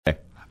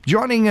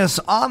Joining us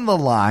on the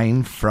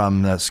line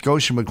from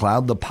Scotia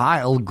McLeod, the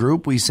Pyle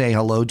Group, we say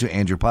hello to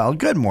Andrew Pyle.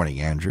 Good morning,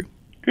 Andrew.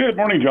 Good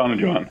morning, John and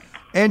John.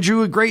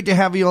 Andrew, great to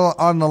have you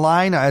on the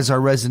line. As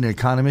our resident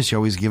economist, you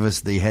always give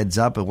us the heads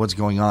up of what's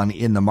going on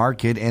in the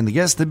market. And I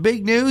guess the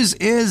big news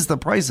is the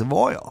price of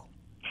oil.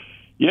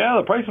 Yeah,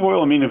 the price of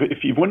oil, I mean,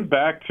 if you went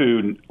back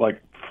to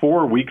like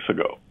 4 weeks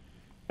ago,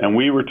 and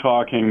we were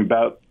talking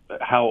about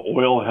how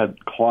oil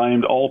had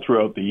climbed all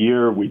throughout the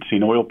year. We'd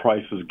seen oil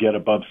prices get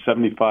above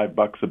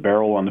 $75 a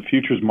barrel on the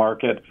futures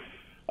market.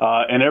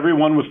 And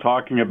everyone was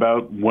talking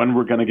about when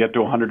we're going to get to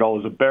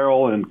 $100 a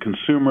barrel, and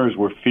consumers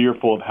were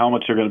fearful of how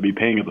much they're going to be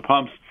paying at the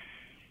pumps.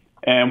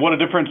 And what a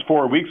difference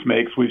 4 weeks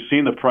makes. We've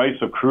seen the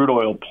price of crude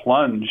oil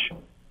plunge.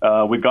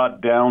 We got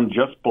down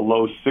just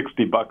below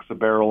 $60 a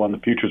barrel on the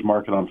futures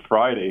market on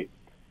Friday,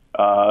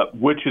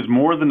 which is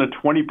more than a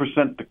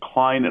 20%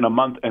 decline in a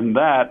month. And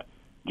that,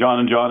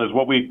 John and John, is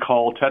what we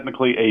call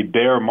technically a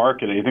bear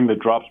market. Anything that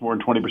drops more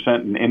than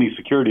 20% in any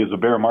security is a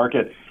bear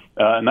market.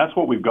 And that's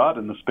what we've got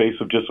in the space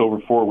of just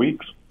over 4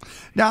 weeks.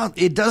 Now,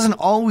 it doesn't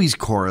always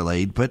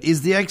correlate, but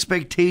is the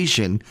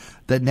expectation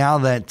that now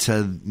that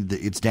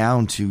it's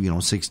down to,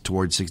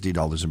 towards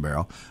 $60 a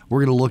barrel,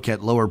 we're going to look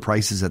at lower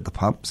prices at the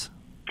pumps?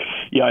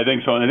 Yeah, I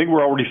think so. And I think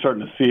we're already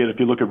starting to see it. If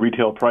you look at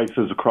retail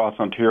prices across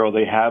Ontario,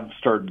 they have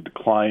started to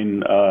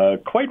decline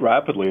quite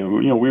rapidly.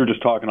 We were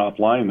just talking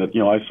offline that,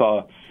 I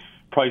saw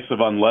price of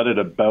unleaded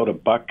about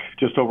 $1,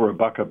 just over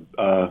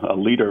 $1 a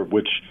liter,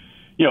 which,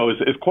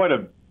 is quite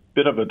a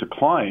bit of a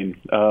decline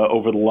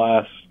over the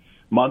last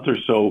month or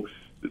so.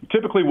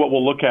 Typically what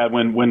we'll look at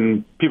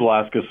when people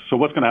ask us, so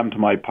what's going to happen to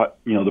my,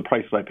 the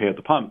price that I pay at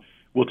the pump?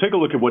 We'll take a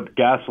look at what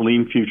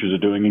gasoline futures are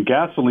doing. And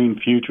gasoline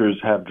futures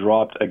have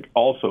dropped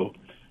also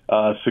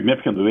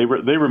significantly.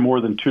 They were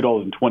more than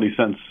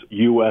 $2.20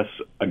 US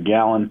a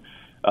gallon.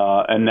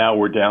 And now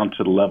we're down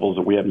to the levels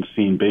that we haven't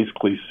seen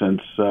basically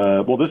since,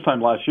 this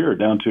time last year,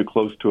 down to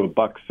close to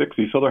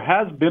 $1.60. So there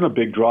has been a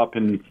big drop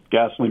in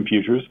gasoline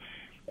futures,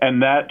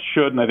 and that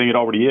should, and I think it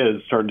already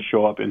is, starting to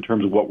show up in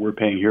terms of what we're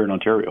paying here in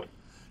Ontario.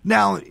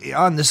 Now,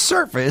 on the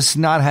surface,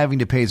 not having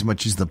to pay as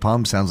much as the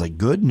pump sounds like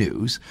good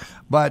news,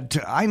 but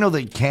I know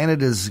that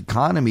Canada's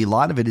economy, a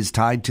lot of it is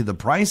tied to the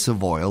price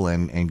of oil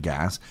and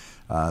gas.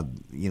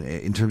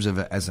 In terms of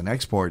as an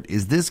export,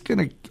 is this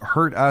going to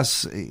hurt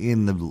us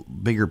in the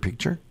bigger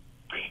picture?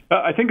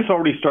 I think it's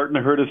already starting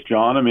to hurt us,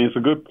 John. I mean, it's a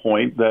good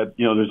point that,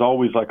 there's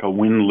always like a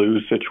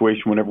win-lose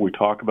situation whenever we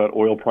talk about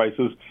oil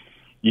prices.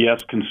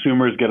 Yes,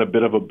 consumers get a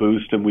bit of a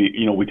boost, and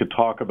we could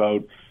talk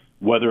about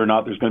whether or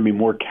not there's going to be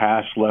more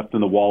cash left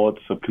in the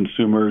wallets of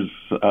consumers,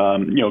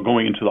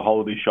 going into the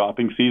holiday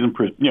shopping season,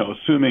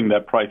 assuming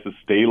that prices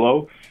stay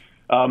low.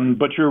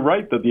 But you're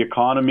right that the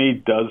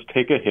economy does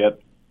take a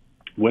hit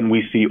when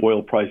we see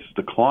oil prices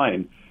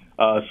decline.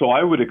 So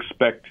I would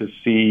expect to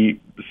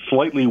see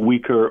slightly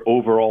weaker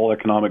overall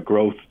economic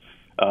growth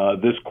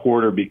this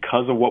quarter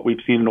because of what we've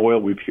seen in oil.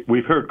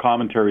 We've heard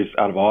commentaries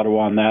out of Ottawa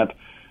on that.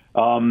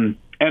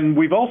 And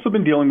we've also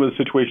been dealing with a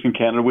situation in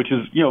Canada, which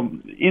is,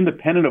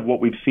 independent of what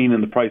we've seen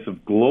in the price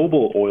of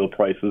global oil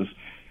prices.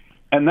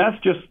 And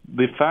that's just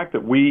the fact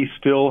that we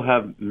still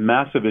have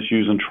massive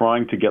issues in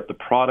trying to get the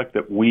product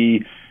that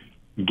we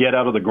get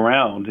out of the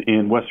ground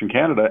in Western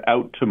Canada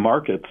out to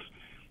markets.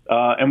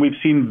 And we've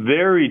seen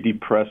very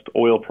depressed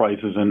oil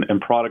prices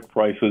and product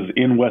prices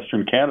in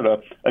Western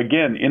Canada,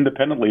 again,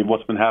 independently of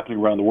what's been happening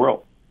around the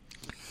world.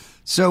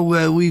 So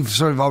we've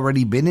sort of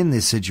already been in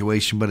this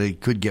situation, but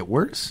it could get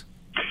worse?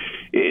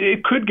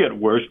 It could get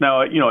worse.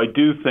 Now, I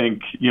do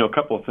think, a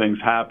couple of things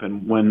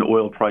happen when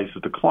oil prices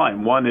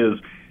decline. One is,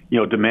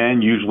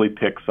 demand usually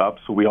picks up.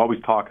 So we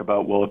always talk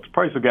about, well, if the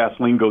price of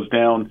gasoline goes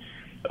down,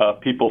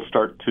 people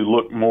start to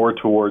look more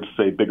towards,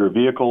 say, bigger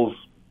vehicles.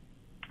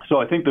 So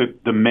I think the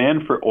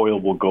demand for oil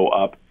will go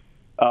up.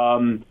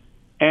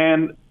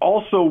 And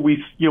also we've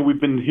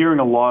been hearing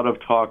a lot of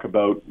talk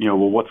about,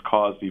 what's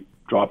caused the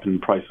drop in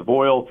price of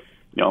oil,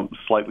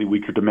 slightly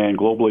weaker demand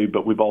globally,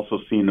 but we've also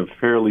seen a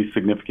fairly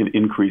significant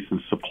increase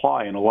in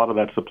supply. And a lot of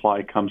that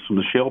supply comes from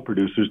the shale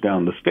producers down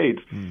in the States.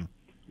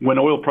 When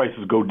oil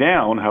prices go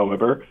down,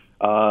 however,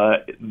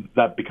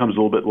 that becomes a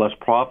little bit less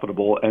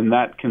profitable, and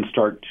that can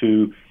start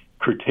to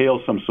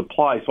curtail some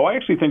supply. So I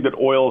actually think that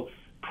oil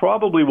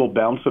probably will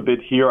bounce a bit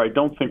here. I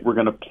don't think we're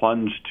going to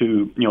plunge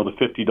to, the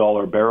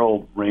 $50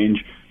 barrel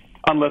range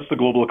unless the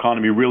global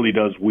economy really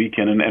does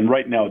weaken. And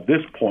right now at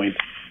this point,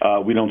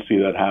 we don't see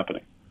that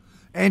happening.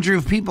 Andrew,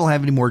 if people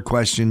have any more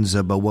questions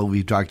about what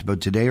we've talked about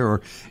today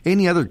or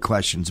any other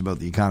questions about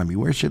the economy,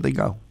 where should they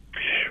go?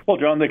 Well,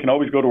 John, they can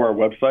always go to our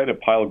website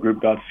at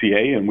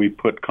pylegroup.ca, and we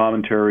put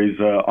commentaries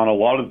on a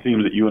lot of the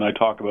themes that you and I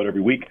talk about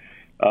every week.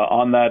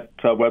 On that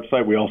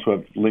website, we also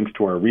have links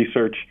to our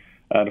research.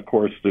 And, of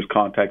course, there's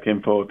contact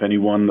info. If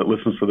anyone that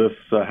listens to this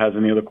has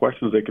any other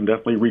questions, they can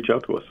definitely reach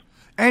out to us.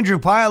 Andrew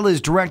Pyle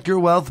is Director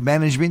of Wealth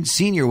Management,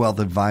 Senior Wealth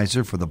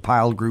Advisor for the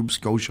Pyle Group,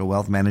 Scotia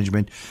Wealth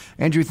Management.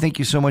 Andrew, thank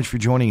you so much for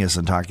joining us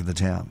on Talk of the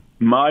Town.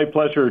 My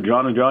pleasure,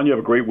 John and John. You have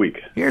a great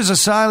week. Here's a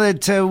song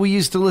that we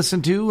used to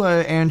listen to,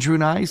 Andrew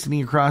and I,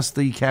 sitting across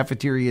the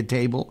cafeteria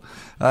table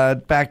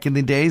back in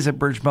the days at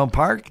Birchmount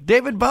Park.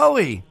 David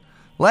Bowie,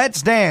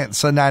 Let's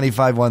Dance on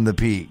 95.1 The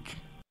Peak.